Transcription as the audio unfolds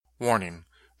Warning: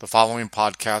 the following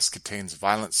podcast contains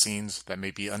violent scenes that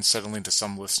may be unsettling to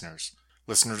some listeners.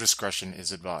 Listener discretion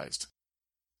is advised.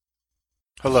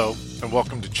 Hello, and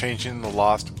welcome to Changing the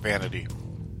Lost Vanity.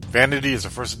 Vanity is a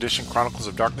first edition Chronicles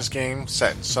of Darkness game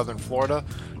set in southern Florida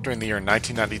during the year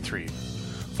 1993.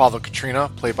 Follow Katrina,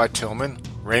 played by Tillman,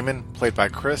 Raymond, played by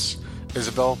Chris,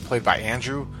 Isabel, played by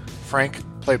Andrew, Frank,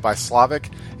 played by Slavic,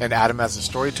 and Adam as the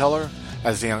storyteller,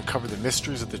 as they uncover the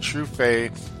mysteries of the true Fae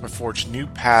and forge new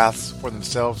paths for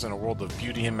themselves in a world of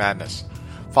beauty and madness.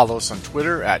 Follow us on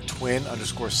Twitter at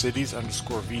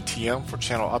twin_cities_VTM for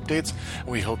channel updates, and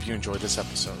we hope you enjoy this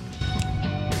episode.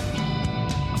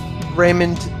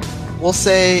 Raymond, we'll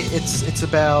say it's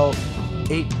about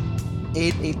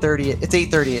 8:30. It's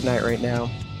 8:30 at night right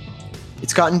now.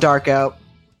 It's gotten dark out,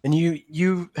 and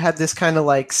you had this kind of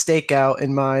like stakeout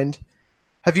in mind.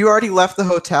 Have you already left the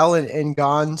hotel and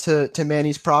gone to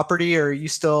Manny's property, or are you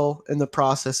still in the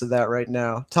process of that right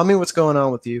now? Tell me what's going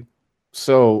on with you.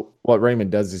 So what Raymond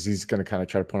does is he's going to kind of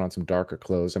try to put on some darker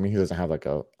clothes. I mean, he doesn't have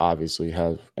obviously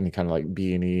have any kind of like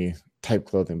B&E type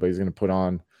clothing, but he's going to put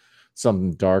on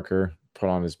something darker, put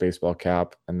on his baseball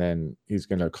cap, and then he's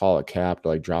going to call a cab to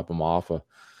like drop him off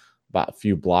about a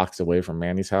few blocks away from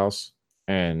Manny's house.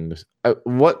 And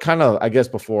what kind of, I guess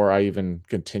before I even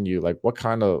continue, like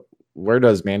where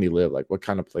does Manny live? Like, what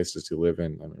kind of place does he live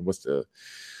in? I mean, what's the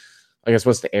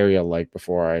area like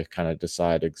before I kind of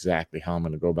decide exactly how I'm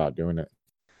going to go about doing it?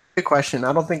 Good question.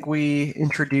 I don't think we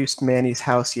introduced Manny's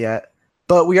house yet,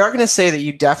 but we are going to say that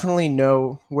you definitely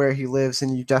know where he lives,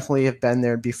 and you definitely have been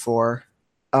there before.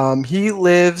 He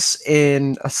lives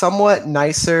in a somewhat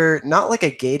nicer, not like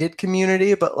a gated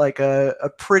community, but like a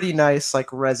pretty nice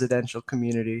like residential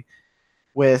community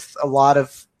with a lot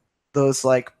of those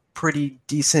like pretty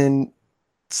decent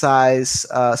size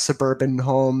suburban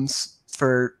homes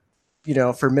for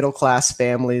middle class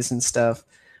families and stuff.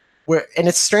 And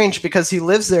it's strange because he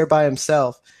lives there by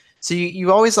himself, so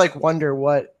you always like wonder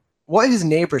what his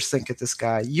neighbors think of this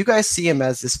guy. You guys see him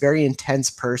as this very intense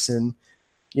person,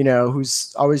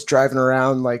 who's always driving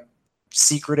around like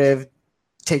secretive,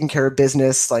 taking care of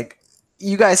business. Like,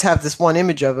 you guys have this one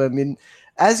image of him, and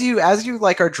as you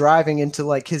like are driving into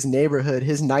like his neighborhood,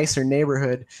 his nicer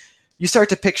neighborhood, you start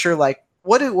to picture like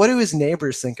what do his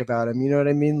neighbors think about him? You know what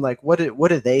I mean? Like, what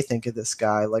do they think of this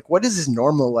guy? Like, what is his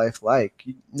normal life like?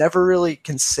 You never really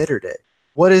considered it.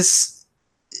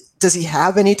 Does he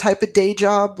have any type of day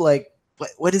job? Like,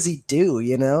 what does he do?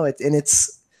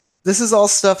 This is all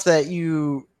stuff that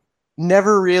you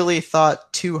never really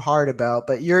thought too hard about,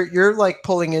 but you're like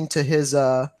pulling into his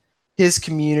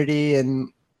community,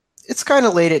 and it's kind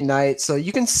of late at night, so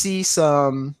you can see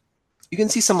some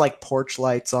like porch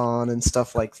lights on and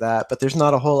stuff like that, but there's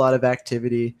not a whole lot of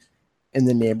activity in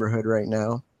the neighborhood right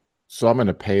now. So I'm going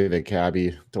to pay the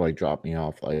cabbie to like drop me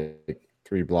off like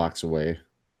 3 blocks away.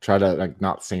 Try to like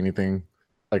not say anything.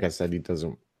 Like I said, he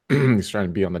doesn't, he's trying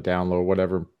to be on the down low or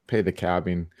whatever. Pay the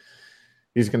cabbie, and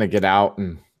he's going to get out.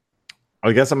 And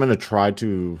I guess I'm going to try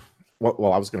to,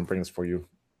 well, I was going to bring this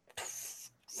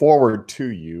forward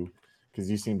to you,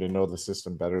 because you seem to know the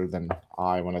system better than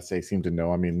I. When I say seem to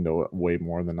know, I mean know it way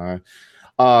more than I.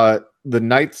 The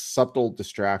night's subtle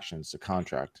distractions, the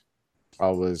contract. I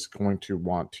was going to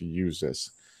want to use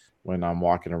this when I'm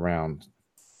walking around.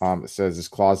 It says this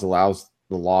clause allows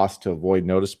the lost to avoid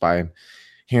notice by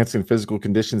enhancing physical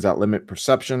conditions that limit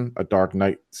perception. A dark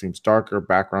night seems darker.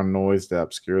 Background noise that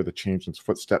obscure the changeling's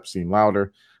footsteps seem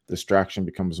louder. Distraction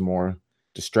becomes more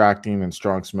distracting, and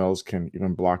strong smells can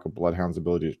even block a bloodhound's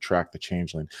ability to track the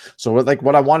changeling. So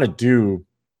what I want to do,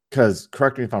 because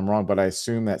correct me if I'm wrong, but I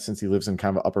assume that since he lives in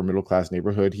kind of an upper middle class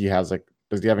neighborhood, he has like,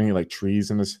 does he have any like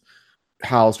trees in his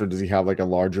house, or does he have like a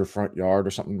larger front yard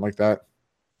or something like that?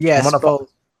 Yes,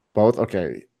 both.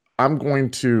 Okay, I'm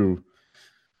going to,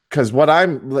 because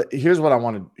here's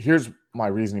my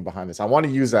reasoning behind this. I want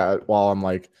to use that while I'm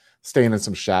like staying in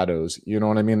some shadows, you know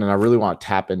what I mean? And I really want to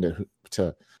tap into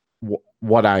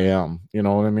what I am, you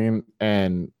know what I mean?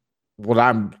 And what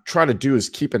I'm trying to do is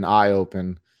keep an eye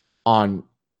open on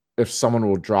if someone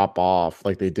will drop off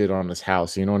like they did on his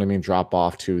house, you know what I mean? Drop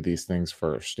off to these things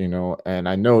first, and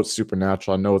I know it's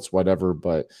supernatural. I know it's whatever,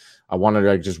 but I wanted to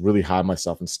like just really hide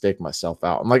myself and stake myself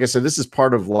out. And like I said, this is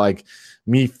part of like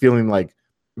me feeling like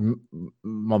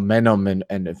momentum and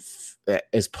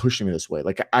is pushing me this way.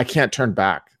 Like I can't turn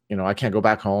back. I can't go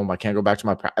back home. I can't go back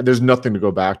to there's nothing to go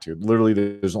back to. Literally,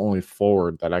 there's only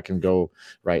forward that I can go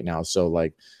right now. So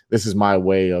like, this is my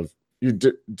way of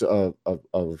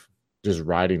just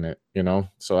riding it,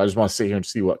 So I just want to sit here and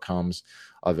see what comes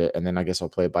of it. And then I guess I'll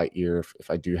play it by ear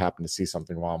if I do happen to see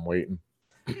something while I'm waiting.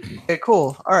 Okay,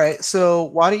 cool. All right. So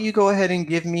why don't you go ahead and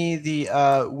give me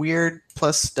the weird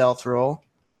plus stealth roll?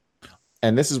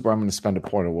 And this is where I'm going to spend a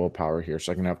point of willpower here,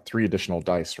 so I can have 3 additional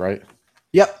dice, right?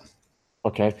 Yep.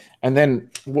 Okay. And then,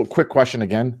 quick question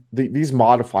again: these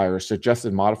modifiers,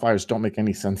 suggested modifiers, don't make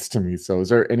any sense to me. So, is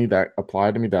there any that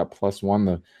apply to me that +1,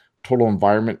 the total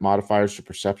environment modifiers to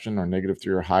perception are -3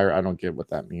 or higher? I don't get what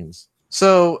that means.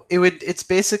 So it's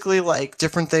basically like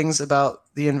different things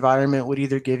about the environment would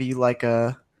either give you like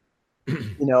a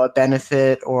a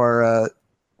benefit or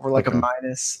like a Okay,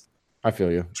 minus. I feel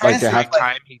you. Trying to Like, think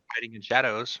Time he's hiding in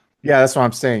shadows. yeah, that's what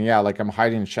I'm saying. Yeah, like I'm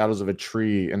hiding in shadows of a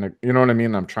tree, and you know what I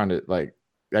mean. I'm trying to like,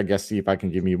 I guess, see if I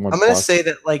can give me one I'm gonna plus. say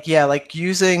that like yeah, like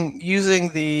using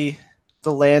the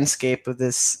landscape of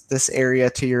this area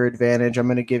to your advantage. I'm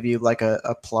gonna give you like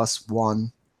a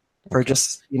 +1 for Okay.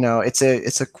 just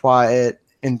it's a quiet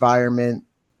environment.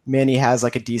 Manny has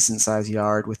like a decent sized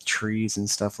yard with trees and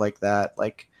stuff like that,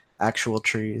 like actual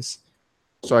trees.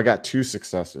 So I got 2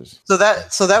 successes. So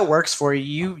that works for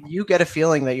you. You get a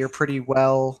feeling that you're pretty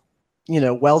well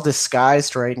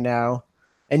disguised right now,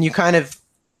 and you kind of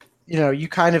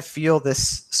feel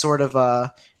this sort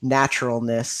of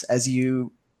naturalness as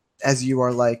you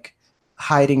are like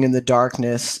hiding in the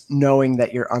darkness, knowing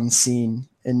that you're unseen.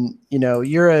 And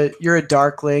you're a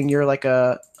darkling. You're like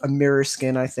a mirror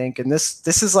skin, I think. And this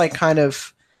is like kind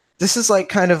of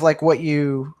like what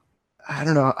you. I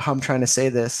don't know how I'm trying to say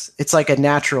this. It's like a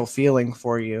natural feeling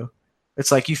for you.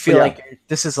 It's like you feel Yeah. like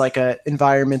this is like a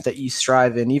environment that you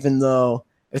strive in, even though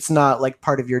it's not like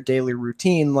part of your daily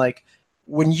routine. Like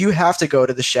when you have to go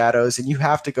to the shadows and you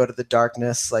have to go to the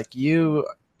darkness, like you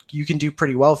can do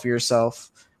pretty well for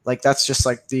yourself. Like that's just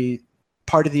like the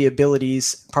part of the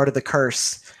abilities, part of the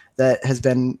curse that has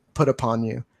been put upon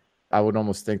you. I would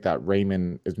almost think that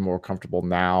Raymond is more comfortable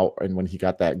now, and when he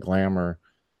got that glamour,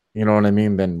 you know what I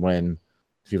mean, than when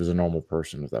he was a normal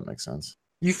person. If that makes sense.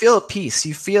 You feel at peace.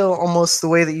 You feel almost the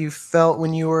way that you felt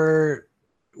when you were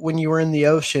in the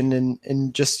ocean,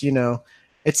 and just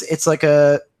it's like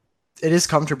it is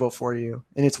comfortable for you,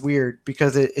 and it's weird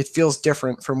because it feels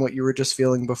different from what you were just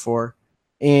feeling before.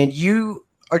 And you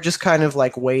are just kind of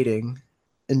like waiting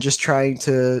and just trying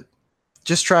to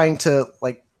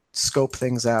like scope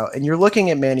things out. And you're looking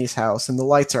at Manny's house and the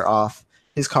lights are off.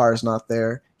 His car is not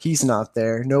there. He's not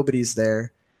there. Nobody's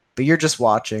there. But you're just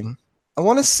watching. I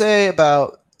want to say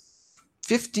about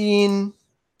 15,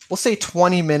 we'll say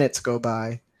 20 minutes go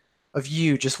by of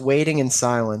you just waiting in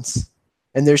silence.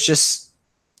 And there's just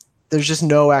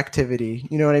no activity.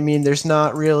 You know what I mean? There's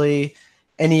not really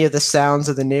any of the sounds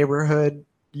of the neighborhood.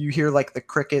 You hear like the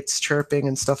crickets chirping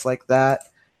and stuff like that.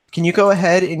 Can you go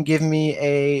ahead and give me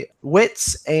a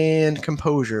wits and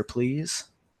composure, please?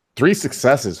 3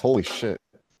 successes. Holy shit.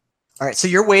 All right, so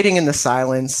you're waiting in the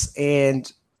silence,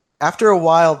 and after a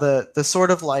while, the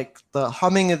sort of like the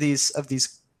humming of the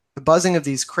buzzing of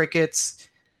these crickets,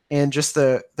 and just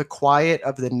the quiet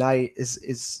of the night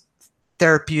is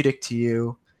therapeutic to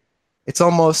you. It's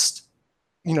almost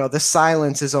the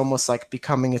silence is almost like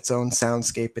becoming its own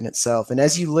soundscape in itself. And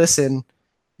as you listen,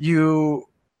 you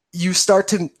start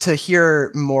to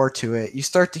hear more to it. You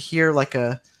start to hear like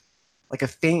a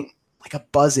faint, like a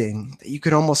buzzing that you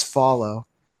can almost follow,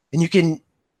 and you can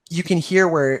hear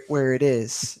where it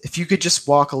is. If you could just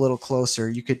walk a little closer,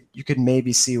 you could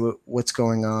maybe see what's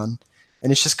going on.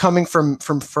 And it's just coming from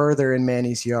further in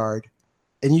Manny's yard.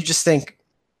 And you just think,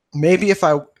 maybe if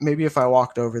I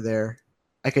walked over there,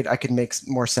 I could make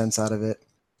more sense out of it.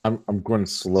 I'm going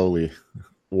to slowly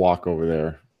walk over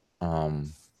there.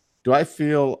 Do I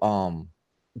feel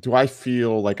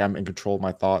like I'm in control of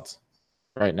my thoughts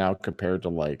right now compared to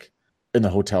like in the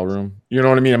hotel room? You know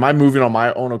what I mean? Am I moving on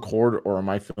my own accord, or am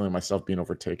I feeling myself being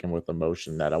overtaken with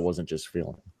emotion that I wasn't just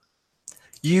feeling?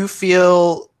 You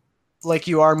feel like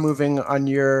you are moving on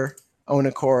your own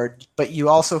accord, but you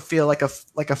also feel like a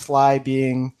fly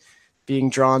being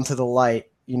drawn to the light.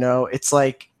 It's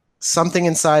like something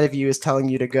inside of you is telling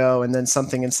you to go, and then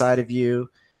something inside of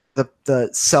you, the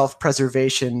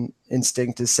self-preservation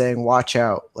instinct is saying, watch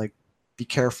out, like be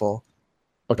careful.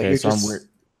 Okay, so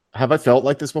have I felt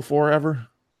like this before ever?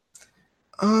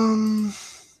 Um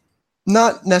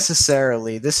Not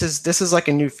necessarily. This is like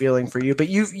a new feeling for you, but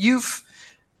you've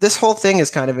this whole thing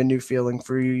is kind of a new feeling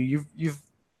for you.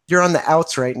 You're on the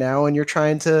outs right now, and you're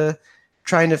trying to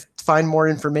find more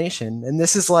information, and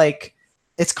this is like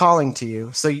it's calling to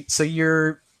you. So you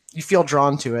feel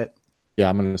drawn to it. Yeah,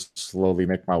 I'm gonna slowly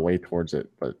make my way towards it,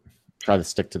 but try to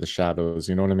stick to the shadows.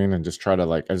 You know what I mean? And just try to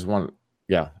like, I just want.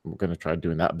 Yeah, I'm gonna try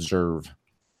doing that. Observe.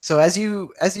 So as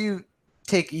you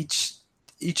take each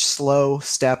slow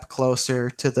step closer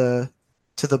to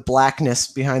the blackness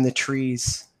behind the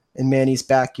trees in Manny's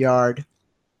backyard,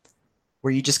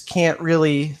 where you just can't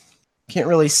really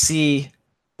see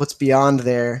what's beyond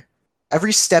there.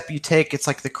 Every step you take, it's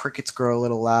like the crickets grow a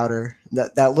little louder.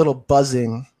 That little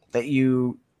buzzing that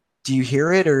do you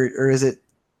hear it, or is it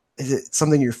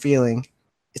something you're feeling?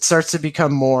 It starts to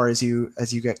become more as you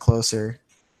get closer,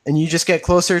 and you just get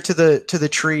closer to the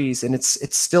trees, and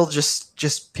it's still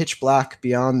just pitch black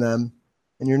beyond them,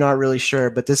 and you're not really sure.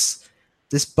 But this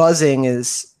buzzing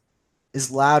is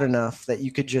loud enough that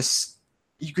you could just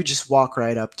walk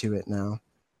right up to it now,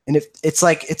 and it's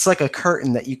like a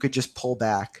curtain that you could just pull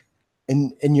back,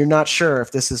 and you're not sure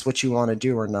if this is what you want to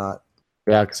do or not.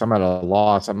 Yeah, because I'm at a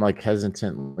loss. I'm like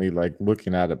hesitantly like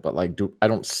looking at it, but like, I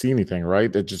don't see anything,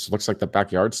 right? It just looks like the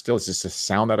backyard still. It's just a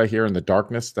sound that I hear in the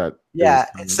darkness.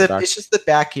 It's just the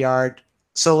backyard.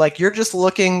 So like you're just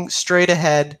looking straight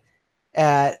ahead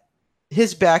at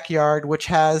his backyard, which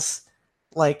has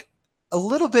like a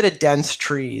little bit of dense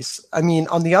trees. I mean,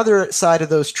 on the other side of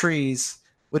those trees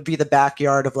would be the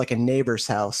backyard of like a neighbor's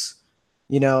house,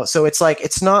 So it's like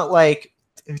it's not like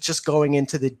it's just going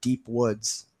into the deep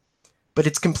woods. But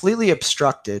it's completely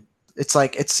obstructed. It's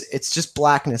like it's just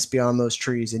blackness beyond those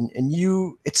trees, and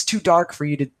it's too dark for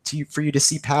you to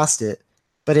see past it.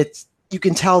 But you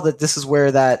can tell that this is where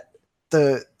that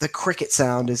the cricket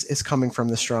sound is coming from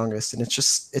the strongest, and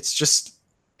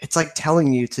it's like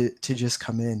telling you to just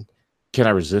come in. Can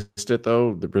I resist it though?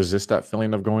 Resist that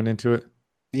feeling of going into it?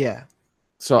 Yeah.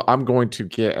 So I'm going to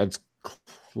get as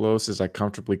close as I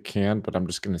comfortably can, but I'm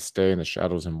just going to stay in the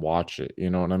shadows and watch it. You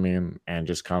know what I mean? And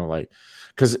just kind of like,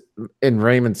 because in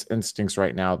Raymond's instincts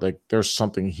right now, like there's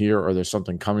something here, or there's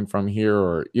something coming from here,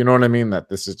 or you know what I mean? That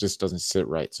just doesn't sit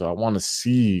right. So I want to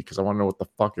see, because I want to know what the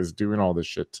fuck is doing all this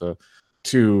shit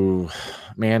to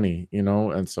Manny,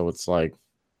 And so it's like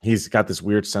he's got this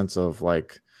weird sense of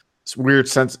like.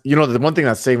 The one thing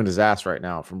that's saving his ass right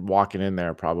now from walking in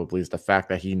there probably is the fact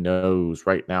that he knows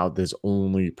right now his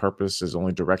only purpose, his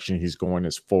only direction he's going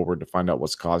is forward to find out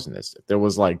what's causing this. If there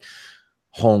was like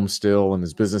home still and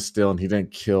his business still and he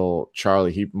didn't kill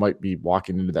Charlie, he might be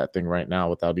walking into that thing right now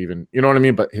without even, you know what I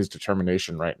mean? But his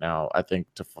determination right now, I think,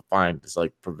 to find is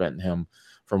like preventing him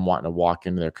from wanting to walk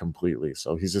in there completely.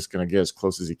 So he's just going to get as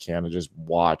close as he can and just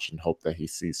watch and hope that he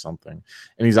sees something.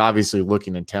 And he's obviously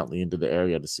looking intently into the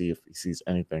area to see if he sees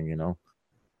anything,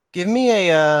 Give me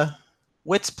a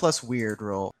wits plus weird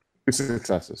roll. 2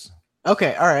 successes.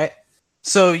 Okay, all right.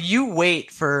 So you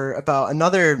wait for about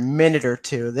another minute or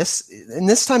two. This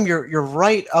time you're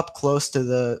right up close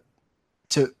to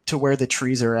to where the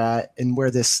trees are at and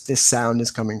where this sound is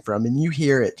coming from, and you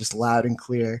hear it just loud and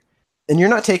clear. And you're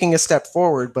not taking a step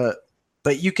forward, but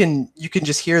you can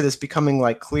just hear this becoming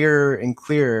like clearer and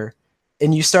clearer,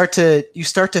 and you start to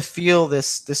feel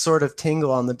this sort of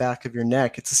tingle on the back of your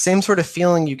neck. It's the same sort of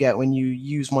feeling you get when you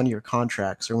use one of your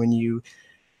contracts, or when you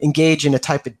engage in a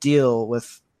type of deal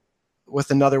with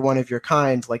another one of your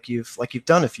kind, like you've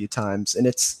done a few times, and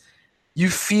you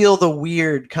feel the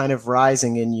weird kind of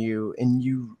rising in you, and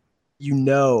you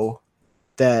know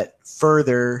that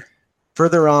further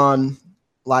on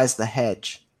lies the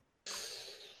hedge.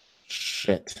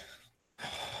 Shit.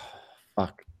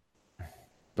 Fuck.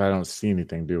 But I don't see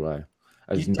anything, do I?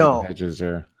 I just You know don't. the hedge is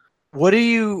there. What do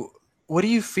you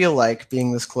feel like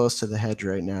being this close to the hedge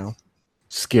right now?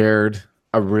 Scared.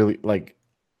 I really like,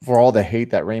 for all the hate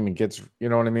that Raymond gets, you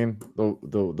know what I mean?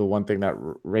 The one thing that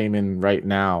Raymond right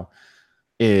now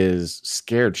is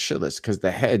scared shitless, because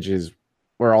the hedge is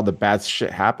where all the bad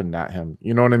shit happened at him.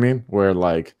 You know what I mean? Where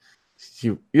like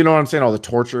you know what I'm saying? All the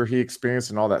torture he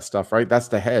experienced and all that stuff, right? That's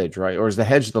the hedge, right? Or is the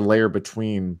hedge the layer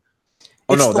between?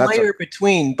 Oh, It's no, the that's layer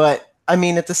between, but I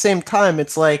mean, at the same time,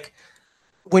 it's like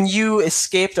when you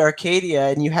escaped Arcadia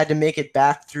and you had to make it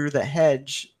back through the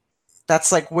hedge.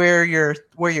 That's like where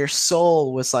your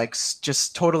soul was like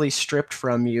just totally stripped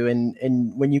from you,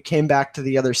 and when you came back to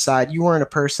the other side, you weren't a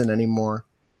person anymore.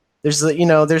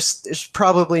 There's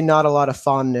probably not a lot of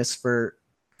fondness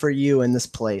for you in this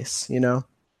place,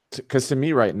 because to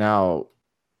me right now,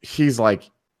 he's like,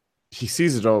 he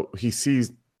sees it. He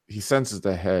senses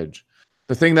the hedge.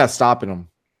 The thing that's stopping him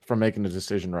from making a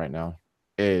decision right now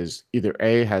is either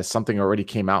A, has something already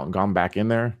came out and gone back in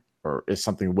there, or is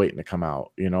something waiting to come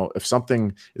out. If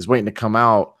something is waiting to come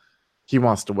out, he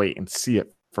wants to wait and see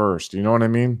it first. You know what I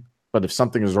mean? But if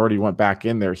something has already went back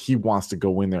in there, he wants to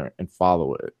go in there and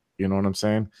follow it. You know what I'm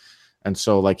saying? And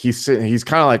so like he's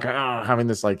kind of like having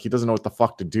this, like, he doesn't know what the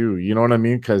fuck to do. You know what I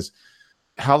mean? Because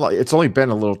it's only been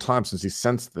a little time since he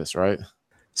sensed this, right?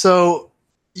 So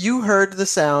you heard the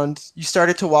sound, you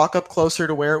started to walk up closer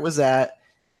to where it was at,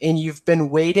 and you've been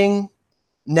waiting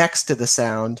next to the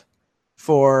sound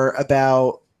for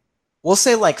about, we'll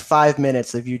say like 5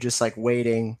 minutes of you just like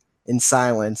waiting in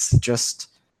silence, just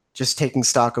taking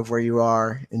stock of where you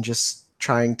are and just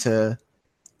trying to,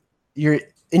 you're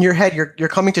in your head, you're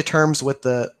coming to terms with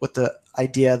the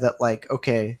idea that like,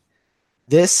 okay,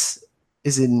 this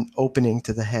is an opening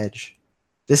to the hedge.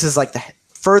 This is like the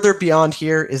further beyond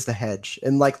here is the hedge.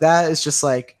 And like that is just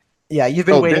like, yeah, you've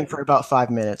been waiting for about 5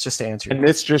 minutes just to answer. And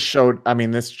this just showed, I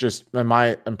mean, this just, in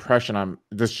my impression,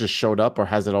 this just showed up, or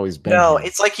has it always been No, here?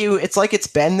 it's like it's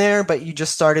been there, but you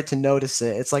just started to notice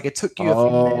it. It's like it took you a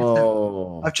few minutes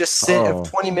of just of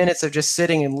 20 minutes of just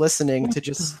sitting and listening to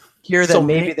just hear that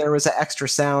maybe there was an extra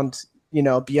sound, you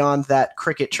know, beyond that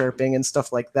cricket chirping and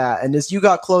stuff like that. And as you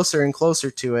got closer and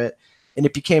closer to it, and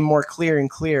it became more clear and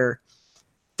clear,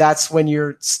 that's when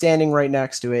you're standing right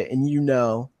next to it and you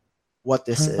know what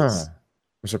this is.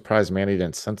 I'm surprised Manny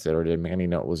didn't sense it, or did Manny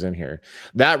know it was in here?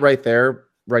 That right there,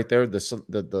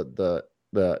 the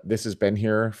this has been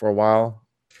here for a while,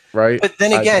 right? But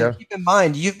then again, keep in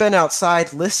mind, you've been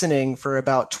outside listening for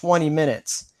about 20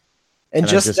 minutes. And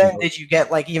just then did you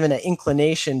get like even an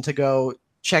inclination to go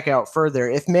check out further.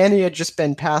 If Manny had just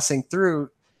been passing through,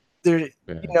 there,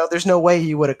 you know, there's no way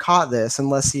he would have caught this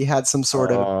unless he had some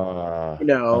sort of, you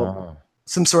know,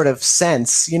 some sort of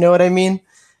sense. You know what I mean?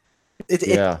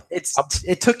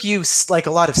 It took you like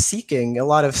a lot of seeking, a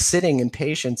lot of sitting and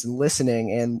patience and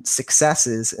listening and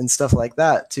successes and stuff like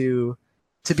that to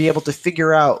be able to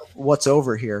figure out what's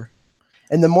over here.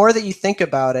 And the more that you think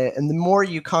about it and the more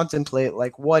you contemplate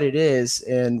like what it is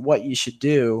and what you should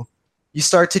do, you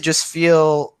start to just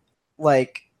feel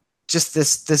like just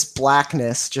this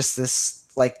blackness, just this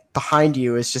like behind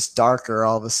you is just darker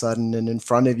all of a sudden, and in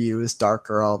front of you is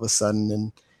darker all of a sudden.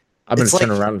 And I'm going to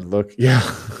turn around and look. Yeah.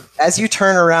 As you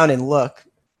turn around and look,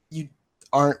 you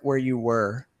aren't where you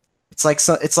were. It's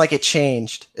like it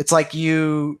changed. It's like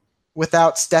you,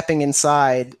 without stepping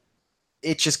inside,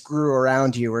 it just grew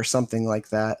around you or something like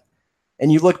that.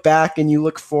 And you look back and you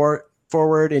look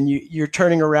forward and you're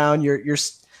turning around.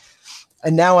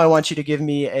 And now I want you to give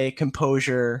me a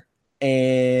composure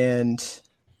and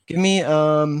give me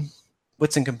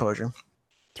what's in composure?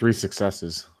 3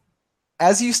 successes.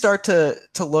 As you start to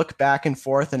look back and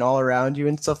forth and all around you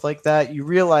and stuff like that, you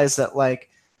realize that like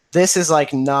this is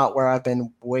like not where I've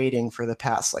been waiting for the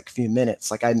past like few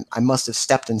minutes. Like I must have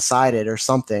stepped inside it or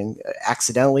something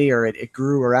accidentally, or it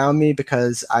grew around me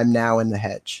because I'm now in the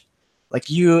hedge. Like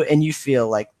you feel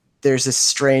like there's this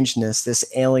strangeness, this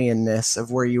alienness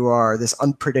of where you are, this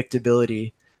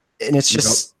unpredictability, and it's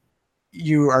just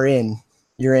you're in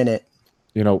it.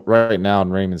 You know, right now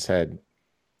in Raymond's head,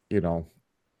 you know,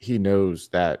 he knows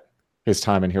that his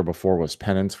time in here before was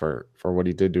penance for what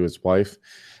he did to his wife.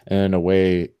 And in a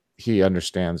way, he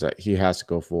understands that he has to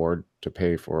go forward to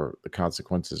pay for the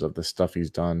consequences of the stuff he's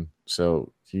done.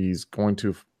 So he's going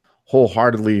to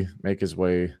wholeheartedly make his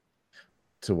way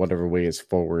to whatever way is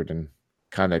forward and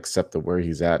kind of accept where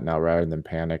he's at now rather than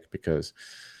panic, because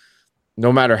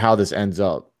no matter how this ends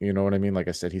up, you know what I mean? Like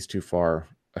I said, he's too far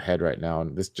ahead right now,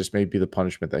 and this just may be the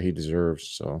punishment that he deserves.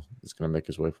 So he's going to make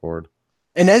his way forward.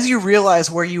 And as you realize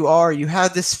where you are, you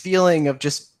have this feeling of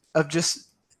just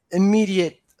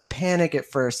immediate panic at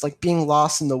first, like being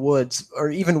lost in the woods, or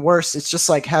even worse, it's just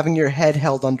like having your head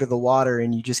held under the water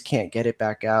and you just can't get it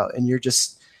back out. And you're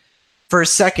just, for a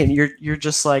second, you're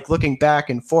just like looking back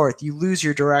and forth. You lose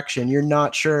your direction. You're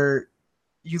not sure.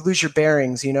 You lose your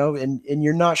bearings, you know, and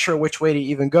you're not sure which way to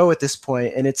even go at this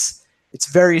point. And it's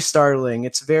very startling.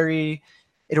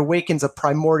 It awakens a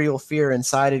primordial fear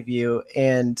inside of you.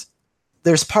 And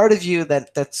there's part of you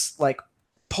that's like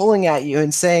pulling at you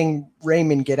and saying,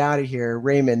 Raymond, get out of here.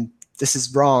 Raymond, this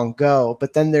is wrong. Go.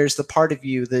 But then there's the part of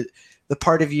you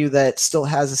that still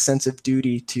has a sense of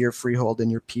duty to your freehold and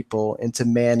your people, and to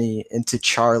Manny and to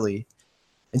Charlie,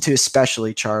 and to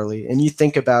especially Charlie. And you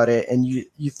think about it, and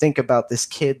you think about this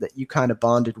kid that you kind of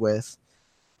bonded with,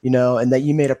 you know, and that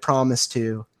you made a promise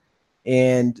to,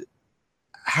 and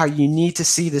how you need to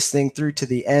see this thing through to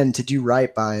the end to do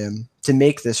right by him, to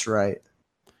make this right.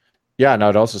 Yeah, and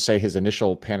I'd also say his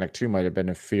initial panic too might have been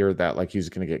a fear that like he's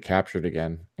going to get captured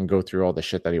again and go through all the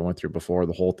shit that he went through before,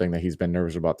 the whole thing that he's been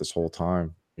nervous about this whole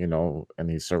time, you know, and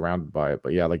he's surrounded by it.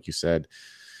 But yeah, like you said,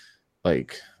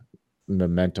 like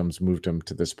momentum's moved him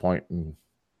to this point, and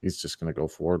he's just going to go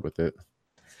forward with it.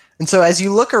 And so as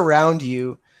you look around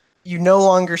you, you no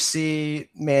longer see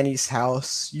Manny's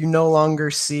house. You no longer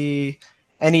see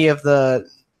any of the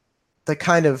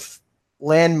kind of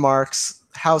landmarks,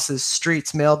 houses,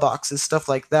 streets, mailboxes, stuff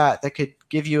like that could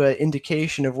give you an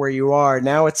indication of where you are.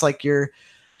 Now it's like you're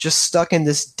just stuck in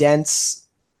this dense,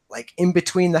 like in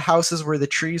between the houses where the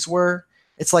trees were,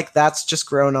 It's like that's just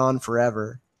grown on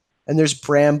forever. And there's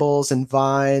brambles and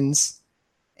vines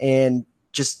and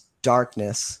just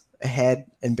darkness ahead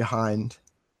and behind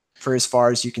for as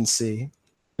far as you can see.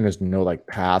 And there's no like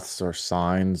paths or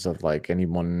signs of like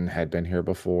anyone had been here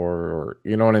before, or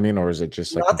you know what I mean? Or is it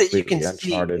just like Not that you completely can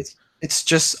see. uncharted? It's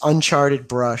just uncharted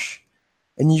brush.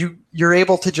 And you're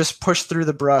able to just push through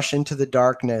the brush into the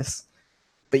darkness,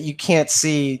 but you can't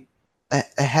see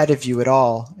ahead of you at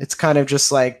all. It's kind of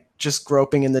just like just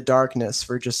groping in the darkness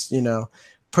for just,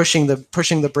 pushing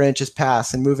the branches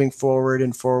past and moving forward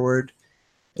and forward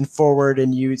and forward,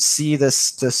 and you see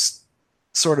this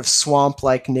sort of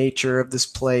swamp-like nature of this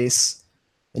place,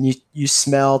 and you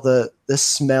smell the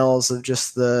smells of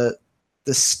just the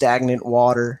stagnant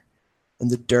water and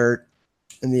the dirt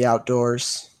and the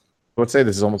outdoors. I would say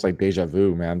this is almost like deja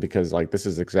vu, man, because like this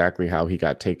is exactly how he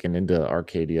got taken into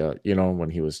Arcadia, when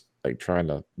he was like trying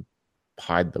to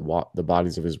hide the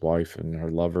bodies of his wife and her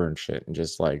lover and shit, and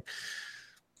just like,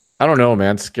 I don't know,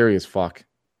 man, scary as fuck.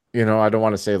 I don't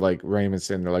want to say like Raymond's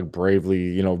sitting there like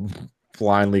bravely,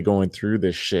 blindly going through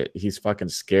this shit. He's fucking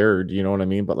scared, you know what I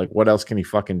mean? But like, what else can he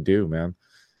fucking do, man?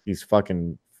 It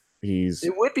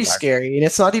would be scary, and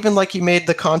it's not even like you made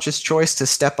the conscious choice to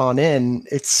step on in.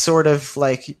 It's sort of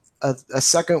like a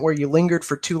second where you lingered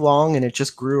for too long and it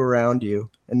just grew around you,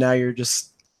 and now you're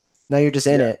just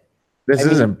in it. This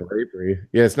isn't bravery.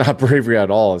 Yeah, it's not bravery at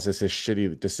all. It's just his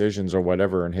shitty decisions or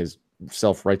whatever, and his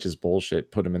self-righteous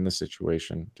bullshit put him in the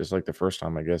situation, just like the first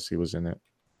time I guess he was in it.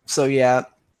 So yeah,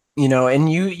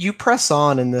 and you press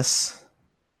on in this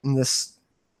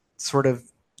sort of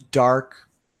dark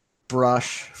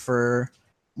brush for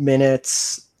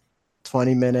minutes,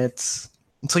 20 minutes,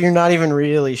 until you're not even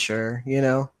really sure,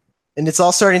 and it's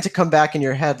all starting to come back in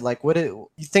your head. Like you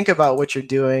think about what you're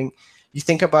doing, you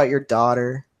think about your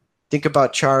daughter, think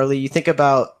about Charlie, you think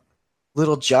about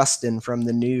little Justin from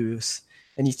the news,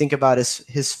 and you think about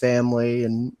his family,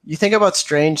 and you think about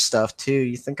strange stuff too.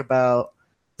 You think about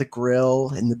the grill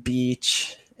and the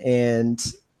beach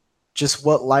and just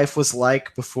what life was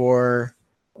like before,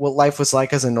 what life was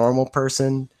like as a normal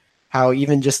person, how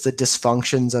even just the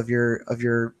dysfunctions of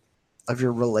your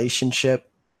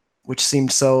relationship, which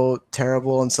seemed so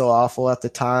terrible and so awful at the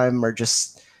time, are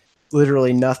just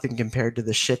literally nothing compared to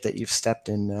the shit that you've stepped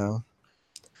in now.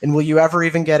 And will you ever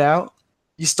even get out?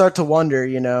 You start to wonder,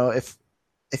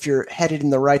 if you're headed in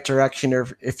the right direction or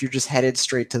if you're just headed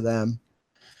straight to them.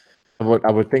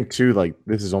 I would think too, like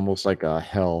this is almost like a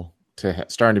hell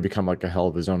starting to become like a hell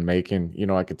of his own making.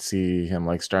 I could see him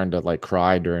like starting to like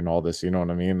cry during all this, you know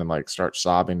what I mean? And like start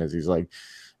sobbing as he's like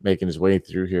making his way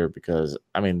through here, because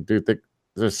I mean, dude,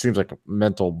 this seems like a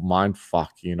mental mind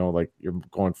fuck, like you're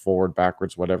going forward,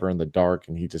 backwards, whatever in the dark,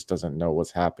 and he just doesn't know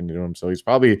what's happening to him. So he's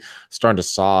probably starting to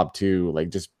sob too, like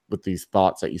just with these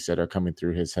thoughts that you said are coming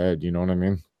through his head, you know what I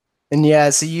mean? And yeah,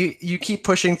 so you keep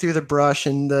pushing through the brush,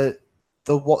 and the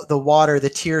water, the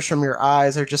tears from your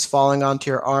eyes are just falling onto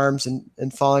your arms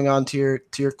and falling onto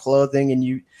your clothing, and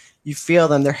you feel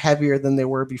them. They're heavier than they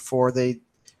were before. They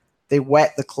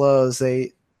wet the clothes.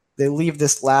 They leave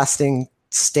this lasting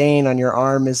stain on your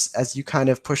arm as you kind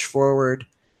of push forward,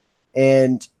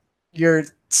 and your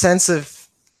sense of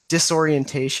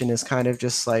disorientation is kind of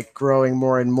just like growing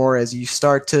more and more as you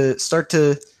start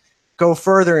to go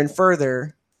further and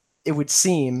further. It would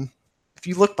seem, if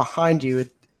you look behind you,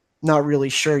 not really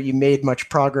sure you made much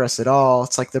progress at all.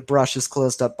 It's like the brush is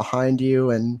closed up behind you,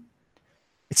 and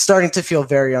it's starting to feel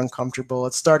very uncomfortable.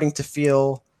 It's starting to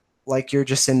feel like you're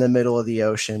just in the middle of the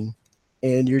ocean,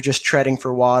 and you're just treading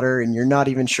for water, and you're not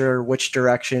even sure which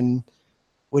direction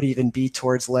would even be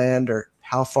towards land or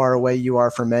how far away you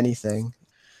are from anything.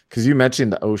 Because you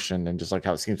mentioned the ocean and just like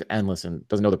how it seems endless and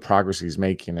doesn't know the progress he's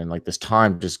making, and like this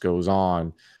time just goes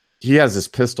on. He has this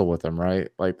pistol with him, right?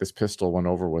 Like this pistol went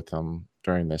over with him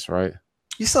during this, right?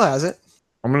 He still has it.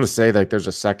 I'm gonna say like there's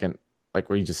a second like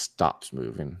where he just stops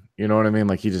moving. You know what I mean?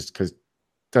 Like he just because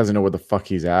doesn't know where the fuck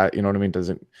he's at. You know what I mean?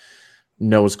 Doesn't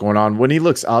know what's going on. When he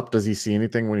looks up, does he see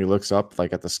anything when he looks up,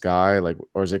 like at the sky, like,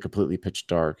 or is it completely pitch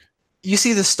dark? You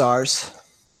see the stars.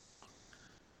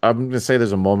 I'm gonna say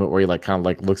there's a moment where he like kind of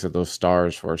like looks at those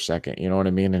stars for a second. You know what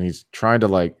I mean? And he's trying to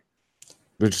like.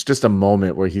 There's just a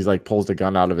moment where he's like pulls the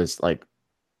gun out of his like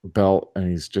belt, and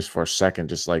he's just for a second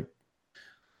just like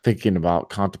thinking about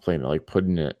contemplating, like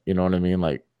putting it, you know what I mean,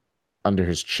 like under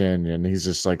his chin, and he's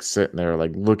just like sitting there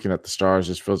like looking at the stars.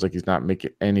 Just feels like he's not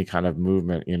making any kind of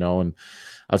movement, and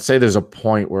I'd say there's a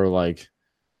point where like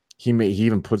he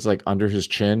even puts like under his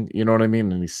chin, you know what I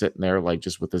mean, and he's sitting there like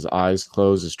just with his eyes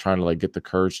closed, just trying to like get the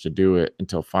courage to do it,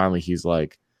 until finally he's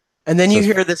like, and then you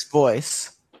hear this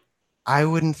voice, "I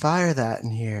wouldn't fire that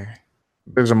in here."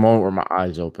 There's a moment where my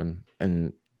eyes open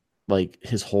and like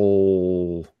his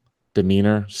whole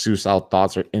demeanor, suicidal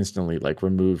thoughts are instantly like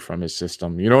removed from his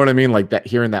system. You know what I mean? Like that,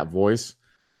 hearing that voice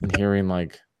and hearing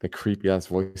like the creepy ass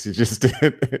voice he just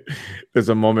did. There's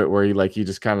a moment where he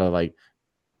just kind of like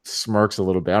smirks a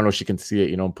little bit. I don't know if she can see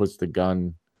it, puts the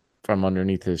gun from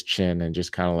underneath his chin and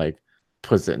just kind of like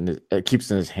puts it it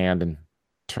keeps it in his hand and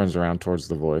turns around towards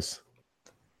the voice.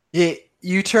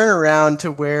 You turn around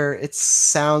to where it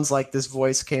sounds like this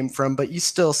voice came from, but you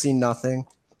still see nothing.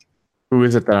 Who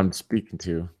is it that I'm speaking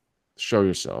to? Show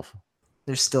yourself.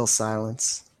 There's still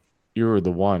silence. You were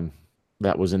the one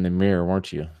that was in the mirror,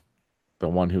 weren't you? The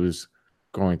one who was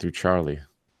going through Charlie.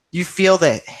 You feel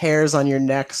the hairs on your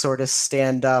neck sort of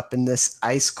stand up and this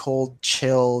ice cold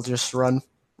chill just run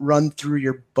through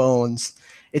your bones.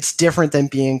 It's different than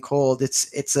being cold.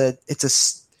 It's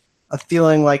a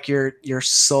feeling like your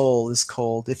soul is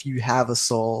cold, if you have a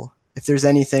soul. If there's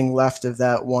anything left of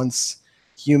that once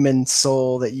human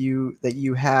soul that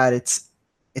you had, it's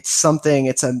something,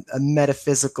 it's a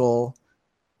metaphysical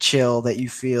chill that you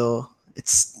feel.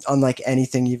 It's unlike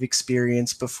anything you've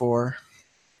experienced before.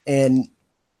 And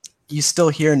you still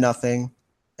hear nothing.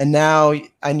 And now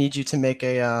I need you to make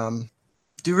a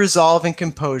do resolve and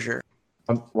composure.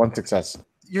 One success.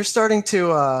 You're starting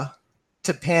to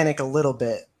panic a little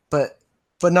bit, but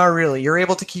not really. You're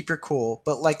able to keep your cool,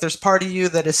 but like there's part of you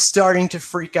that is starting to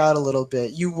freak out a little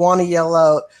bit. You want to yell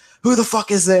out, "Who the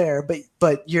fuck is there?"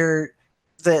 But you're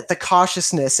the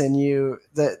cautiousness in you,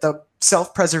 the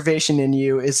self-preservation in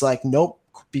you is like, nope,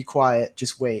 be quiet,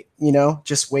 just wait.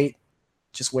 Just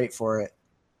wait for it.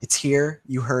 It's here.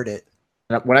 You heard it.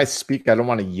 When I speak, I don't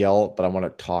want to yell, but I want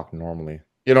to talk normally.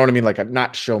 You know what I mean? Like,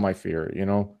 not show my fear,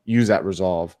 use that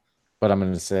resolve. But I'm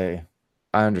going to say,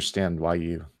 I understand why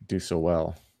you do so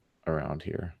well around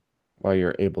here, why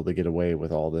you're able to get away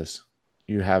with all this.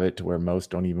 You have it to where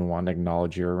most don't even want to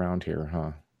acknowledge you're around here,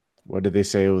 huh? What did they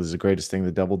say was the greatest thing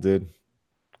the devil did?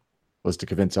 Was to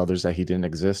convince others that he didn't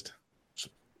exist?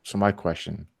 So my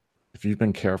question, if you've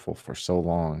been careful for so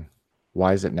long,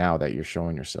 why is it now that you're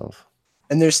showing yourself?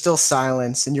 And there's still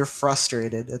silence, and you're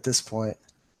frustrated at this point.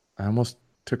 I almost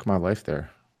took my life there.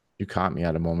 You caught me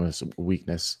at a moment of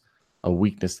weakness, a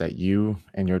weakness that you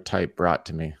and your type brought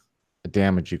to me, a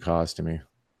damage you caused to me.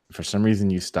 For some reason,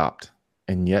 you stopped,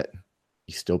 and yet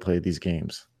you still play these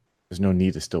games. There's no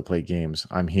need to still play games.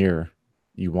 I'm here.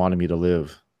 You wanted me to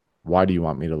live. Why do you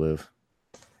want me to live?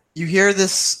 You hear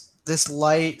this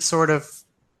light sort of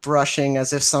brushing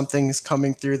as if something's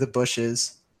coming through the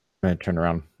bushes. I turn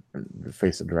around and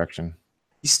face the direction.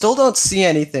 You still don't see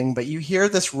anything, but you hear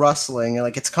this rustling,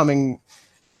 like it's coming,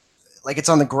 like it's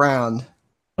on the ground.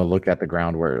 I look at the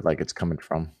ground where like it's coming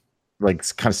from. Like,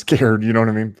 it's kind of scared, you know what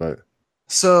I mean? But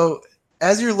so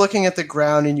as you're looking at the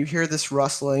ground and you hear this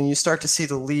rustling, you start to see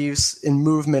the leaves in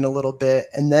movement a little bit,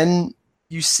 and then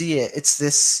you see it. It's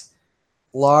this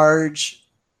large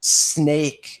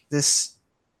snake, this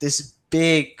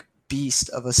big beast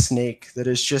of a snake that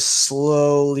is just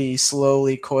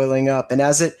slowly coiling up. And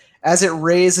as it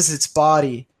raises its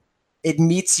body, it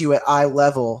meets you at eye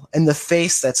level, and the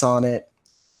face that's on it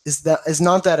is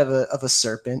not that of a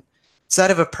serpent. It's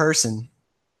that of a person.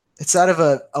 It's that of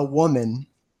a woman,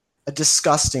 a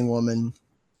disgusting woman,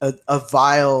 a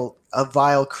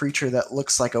vile creature that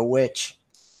looks like a witch.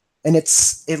 And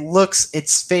its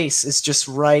face is just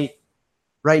right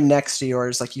next to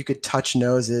yours, like you could touch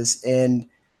noses, and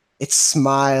its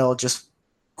smile just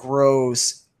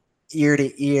grows ear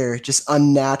to ear, just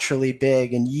unnaturally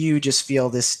big, and you just feel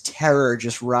this terror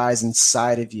just rise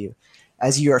inside of you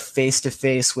as you are face to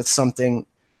face with something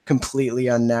completely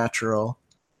unnatural.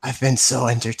 I've been so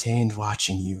entertained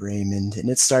watching you, Raymond. And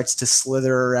it starts to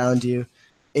slither around you.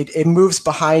 It moves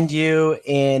behind you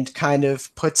and kind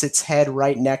of puts its head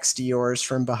right next to yours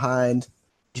from behind.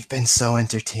 You've been so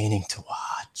entertaining to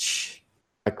watch.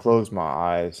 I close my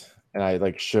eyes and I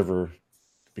like shiver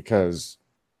because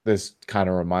this kind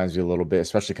of reminds me a little bit,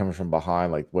 especially coming from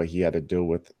behind, like what he had to deal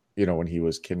with, when he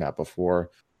was kidnapped before.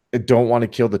 I don't want to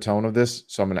kill the tone of this,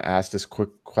 so I'm going to ask this quick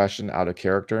question out of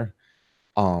character.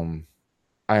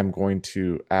 I am going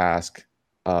to ask,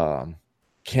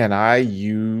 can I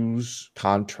use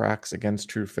contracts against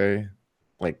True Fae?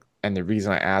 Like, and the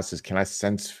reason I ask is, can I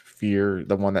sense fear?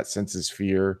 The one that senses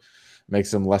fear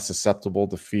makes them less susceptible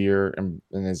to fear and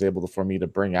is able for me to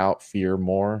bring out fear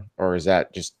more? Or is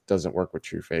that just doesn't work with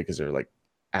True Fae because they're like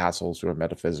assholes who are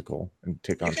metaphysical and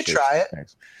take on You could try it.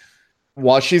 Things.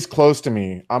 While she's close to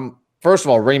me, first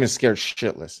of all, Raymond's scared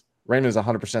shitless. Raymond is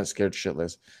 100% scared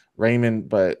shitless. Raymond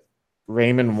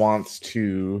wants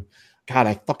to God,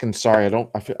 I fucking sorry.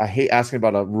 I hate asking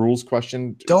about a rules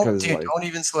question because like Don't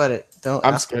even sweat it. Don't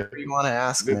I'm ask scared. whatever you want to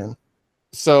ask, man.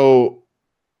 So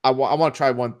I want to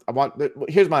try one.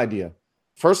 Here's my idea.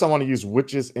 First, I want to use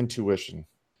witch's intuition,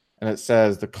 and it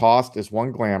says the cost is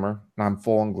 1 glamour, and I'm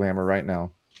full on glamour right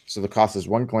now. So the cost is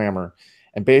 1 glamour,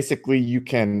 and basically you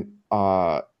can.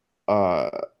 I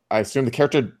assume the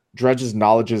character dredges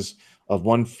knowledges of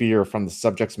one fear from the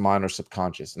subject's mind or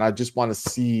subconscious, and I just want to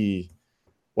see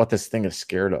what this thing is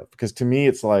scared of, because to me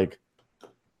it's like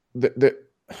the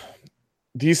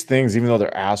these things, even though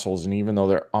they're assholes and even though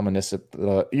they're omniscient,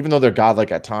 even though they're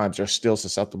godlike at times, they're still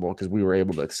susceptible because we were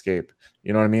able to escape.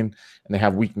 You know what I mean? And they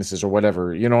have weaknesses or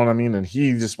whatever. You know what I mean? And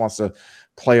he just wants to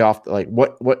play off like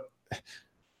what.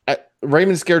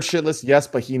 Raymond's scared shitless, yes,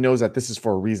 but he knows that this is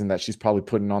for a reason that she's probably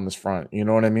putting on this front. You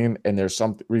know what I mean? And there's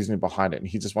some reasoning behind it, and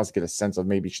he just wants to get a sense of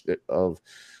maybe of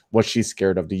what she's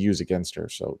scared of to use against her.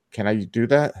 So can I do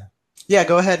that? Yeah,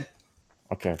 go ahead.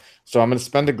 Okay, so I'm going to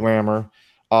spend a glamour.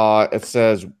 It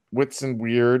says wits and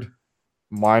weird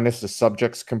minus the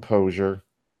subject's composure.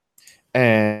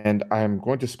 And I'm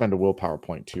going to spend a willpower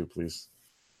point too, please.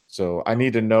 So I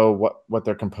need to know what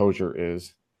their composure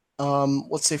is.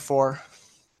 Let's say 4.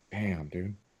 Damn,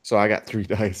 dude. So I got 3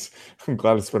 dice. I'm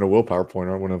glad I spent a willpower point.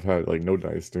 I wouldn't have had like no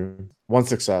dice, dude. 1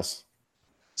 success.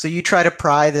 So you try to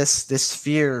pry this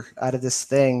fear out of this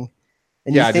thing,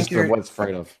 and Yeah, you think just what it's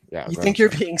afraid of. Yeah, you think you're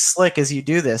being slick as you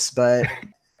do this, but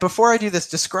before I do this,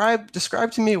 describe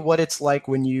to me what it's like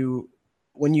when you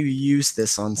use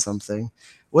this on something.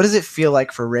 What does it feel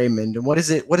like for Raymond, and what does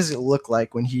it look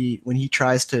like when he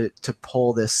tries to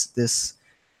pull this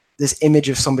image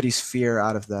of somebody's fear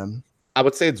out of them? I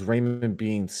would say it's Raymond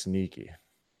being sneaky.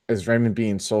 It's Raymond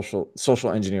being social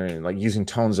engineering, like using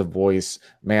tones of voice,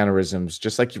 mannerisms,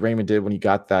 just like Raymond did when he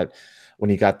got the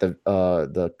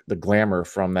glamour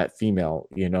from that female,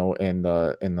 you know, in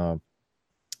the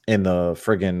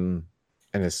friggin'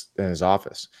 in his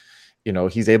office. You know,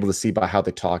 he's able to see by how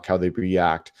they talk, how they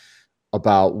react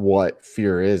about what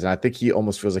fear is. And I think he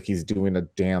almost feels like he's doing a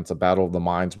dance, a battle of the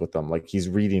minds with them. Like he's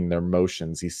reading their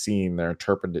motions. He's seeing their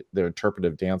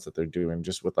interpretive dance that they're doing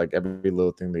just with like every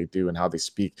little thing they do and how they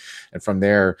speak. And from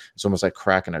there, it's almost like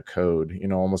cracking a code, you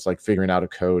know, almost like figuring out a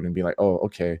code and be like, oh,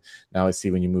 okay, now I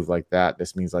see when you move like that,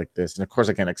 this means like this. And of course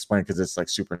I can't explain because it's like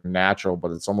supernatural,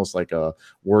 but it's almost like a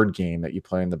word game that you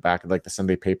play in the back of like the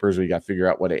Sunday papers where you got to figure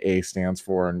out what an A stands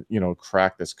for and, you know,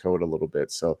 crack this code a little bit.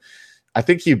 So I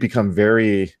think you become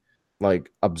very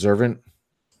like observant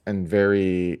and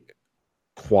very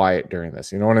quiet during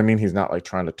this. You know what I mean? He's not like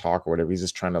trying to talk or whatever. He's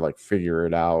just trying to like figure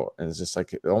it out. And it's just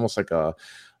like almost like a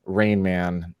Rain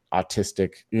Man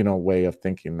autistic, you know, way of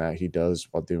thinking that he does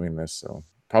while doing this. So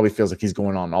probably feels like he's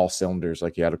going on all cylinders,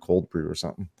 like he had a cold brew or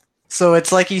something. So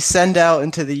it's like you send out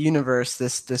into the universe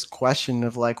this question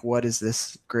of like, what is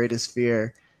this greatest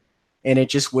fear? And it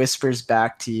just whispers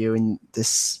back to you in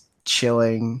this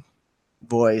chilling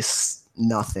voice,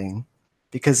 nothing,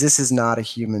 because this is not a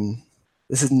human.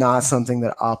 This is not something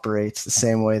that operates the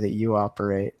same way that you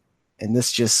operate, and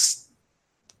this just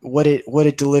what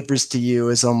it delivers to you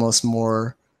is almost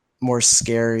more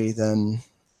scary than.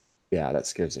 Yeah, that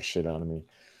scares the shit out of me.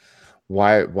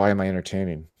 Why am I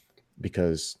entertaining?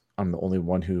 Because I'm the only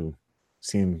one who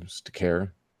seems to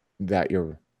care that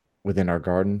you're within our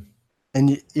garden,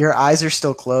 and your eyes are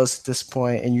still closed at this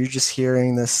point, and you're just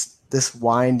hearing this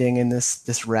winding and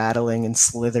this rattling and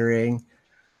slithering,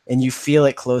 and you feel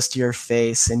it close to your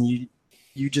face, and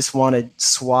you just want to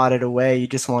swat it away. You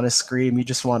just want to scream. You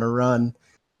just want to run,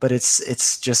 but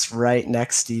it's just right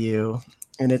next to you,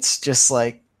 and it's just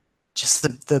like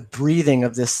the breathing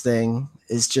of this thing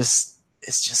is just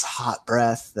hot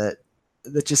breath that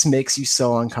just makes you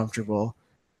so uncomfortable.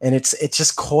 And it's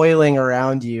just coiling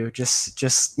around you,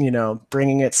 just you know,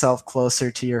 bringing itself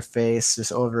closer to your face,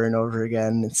 just over and over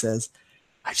again. It says,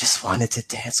 "I just wanted to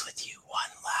dance with you one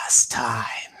last time."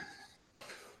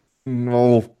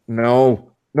 No.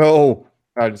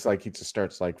 I just like he just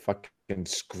starts like fucking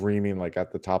screaming like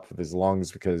at the top of his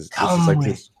lungs because this is like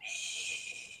his.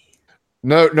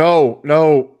 No.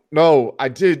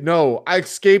 I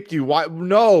escaped you. Why?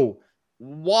 No.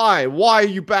 Why? Why are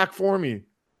you back for me?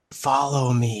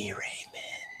 Follow me,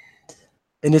 Raymond.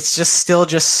 And it's just still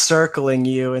circling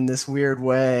you in this weird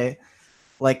way,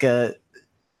 like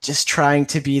just trying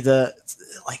to be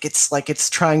it's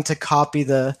trying to copy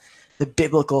the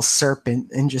biblical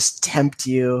serpent and just tempt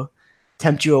you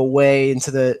away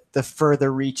into the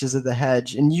further reaches of the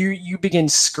hedge. And you begin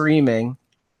screaming,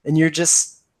 and you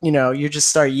just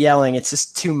start yelling. It's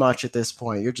just too much at this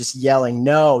point. You're just yelling,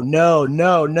 no.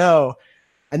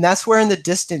 And that's where in the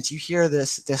distance you hear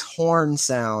this horn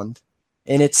sound,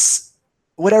 and it's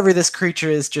whatever this creature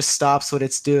is just stops what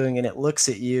it's doing and it looks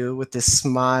at you with this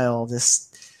smile, this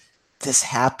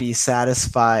happy,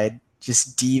 satisfied,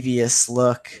 just devious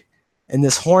look. And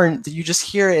this horn, you just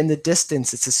hear it in the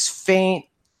distance. It's this faint,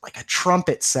 like a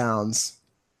trumpet sounds.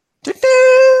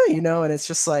 You know, and it's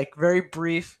just like very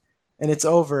brief and it's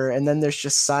over. And then there's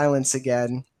just silence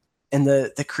again. And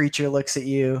the creature looks at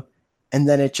you and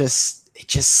then it just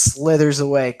slithers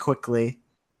away quickly.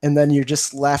 And then you're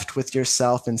just left with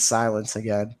yourself in silence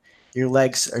again. Your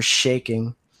legs are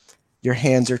shaking. Your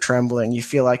hands are trembling. You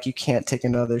feel like you can't take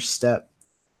another step.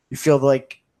 You feel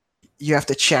like you have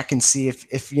to check and see if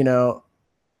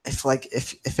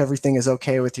everything is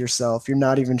okay with yourself. You're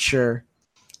not even sure.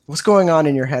 What's going on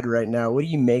in your head right now? What are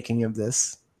you making of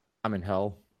this? I'm in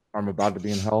hell. I'm about to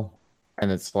be in hell.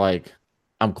 And it's like,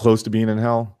 I'm close to being in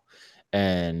hell.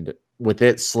 And with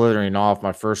it slithering off,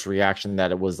 my first reaction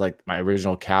that it was like my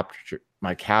original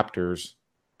my captors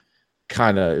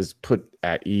kind of is put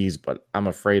at ease, but I'm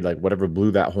afraid like whatever blew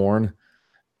that horn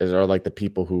are like the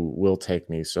people who will take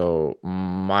me. So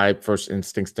my first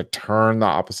instinct's to turn the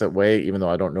opposite way, even though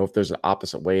I don't know if there's an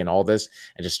opposite way in all this,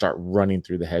 and just start running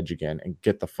through the hedge again and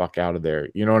get the fuck out of there.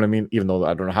 You know what I mean? Even though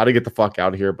I don't know how to get the fuck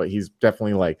out of here, but he's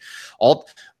definitely like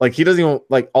he doesn't even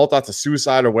like all thoughts of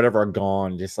suicide or whatever are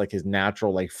gone. Just like his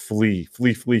natural like flee.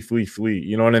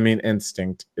 You know what I mean?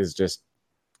 Instinct is just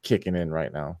kicking in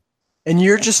right now. And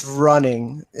you're just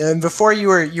running. And before you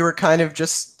were kind of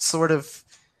just sort of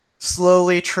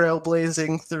slowly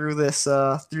trailblazing through this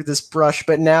brush,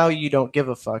 but now you don't give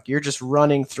a fuck. You're just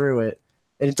running through it.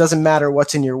 And it doesn't matter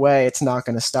what's in your way, it's not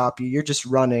going to stop you. You're just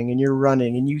running and you're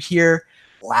running and you hear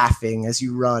laughing as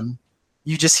you run.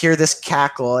 You just hear this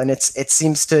cackle and it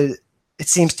seems to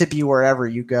be wherever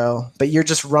you go. But you're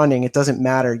just running. It doesn't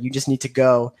matter. You just need to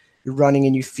go. You're running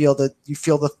and you feel the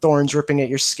thorns ripping at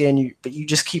your skin, but you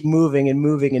just keep moving and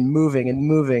moving and moving and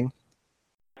moving.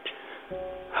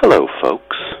 Hello, folks.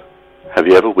 Have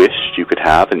you ever wished you could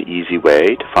have an easy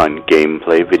way to find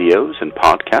gameplay videos and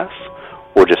podcasts,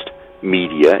 or just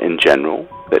media in general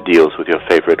that deals with your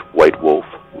favorite White Wolf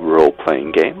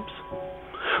role-playing games?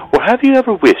 Or have you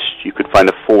ever wished you could find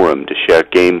a forum to share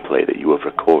gameplay that you have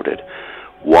recorded,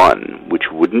 one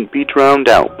which wouldn't be drowned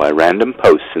out by random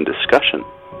posts and discussion,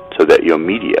 so that your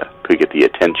media could get the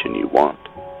attention you want?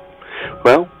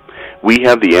 Well, we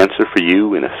have the answer for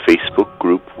you in a Facebook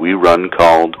group we run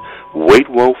called White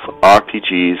Wolf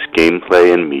RPGs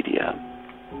Gameplay and Media.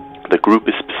 The group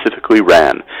is specifically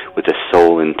ran with the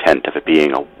sole intent of it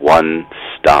being a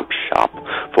one-stop shop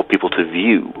for people to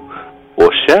view or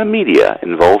share media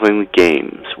involving the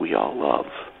games we all love.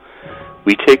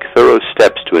 We take thorough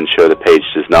steps to ensure the page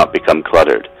does not become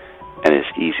cluttered and is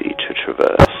easy to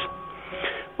traverse.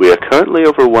 We are currently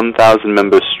over 1,000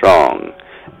 members strong,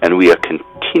 and we are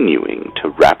continuing to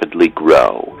rapidly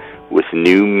grow, with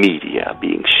new media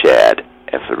being shared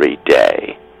every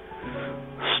day.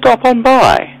 Stop on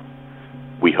by.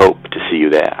 We hope to see you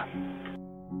there.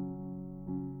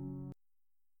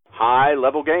 High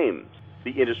Level Games,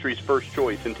 the industry's first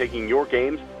choice in taking your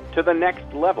games to the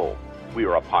next level. We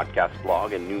are a podcast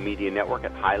blog and new media network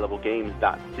at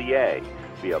highlevelgames.ca.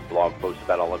 We have blog posts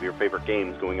about all of your favorite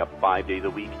games going up 5 days a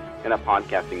week, and a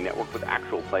podcasting network with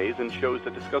actual plays and shows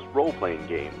that discuss role-playing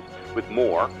games, with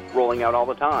more rolling out all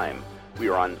the time. We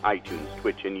are on iTunes,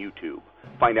 Twitch, and YouTube.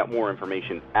 Find out more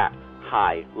information at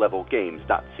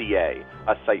highlevelgames.ca,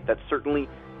 a site that certainly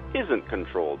isn't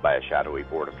controlled by a shadowy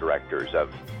board of directors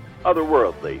of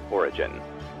otherworldly origin.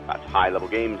 That's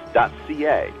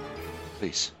highlevelgames.ca.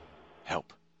 Please,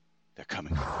 help. They're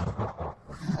coming.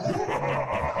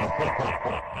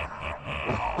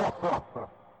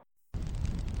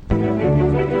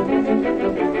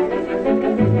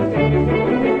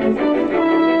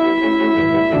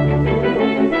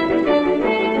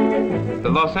 The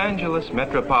Los Angeles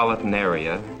metropolitan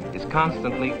area is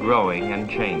constantly growing and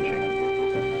changing.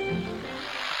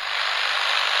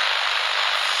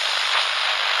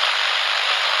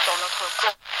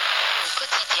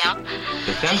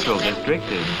 The Central District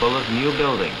is full of new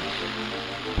buildings.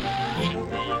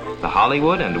 The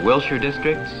Hollywood and Wilshire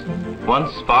districts,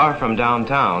 once far from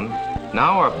downtown,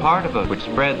 now are part of which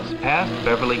spreads past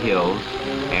Beverly Hills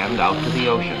and out to the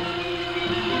ocean.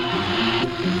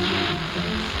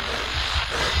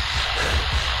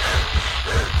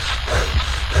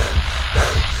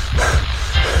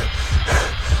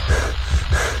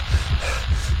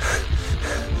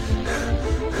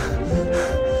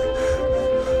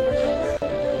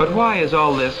 But why is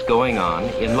all this going on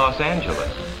in Los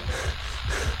Angeles?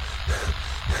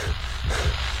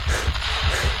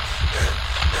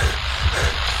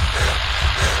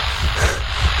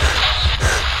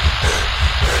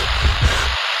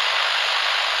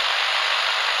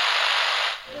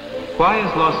 Why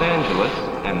is Los Angeles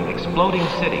an exploding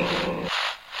city?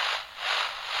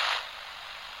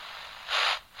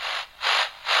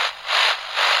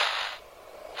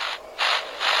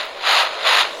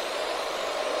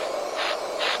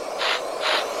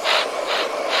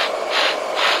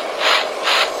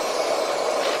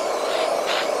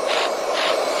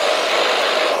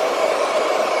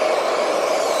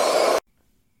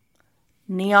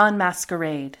 Neon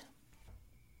Masquerade.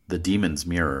 The Demon's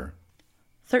Mirror.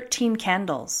 13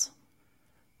 Candles.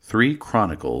 3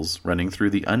 chronicles running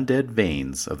through the undead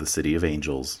veins of the City of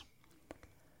Angels.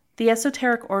 The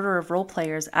Esoteric Order of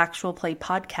Roleplayers Actual Play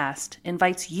podcast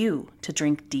invites you to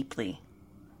drink deeply.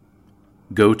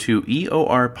 Go to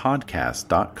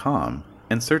eorpodcast.com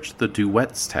and search the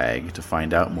Duets tag to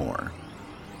find out more.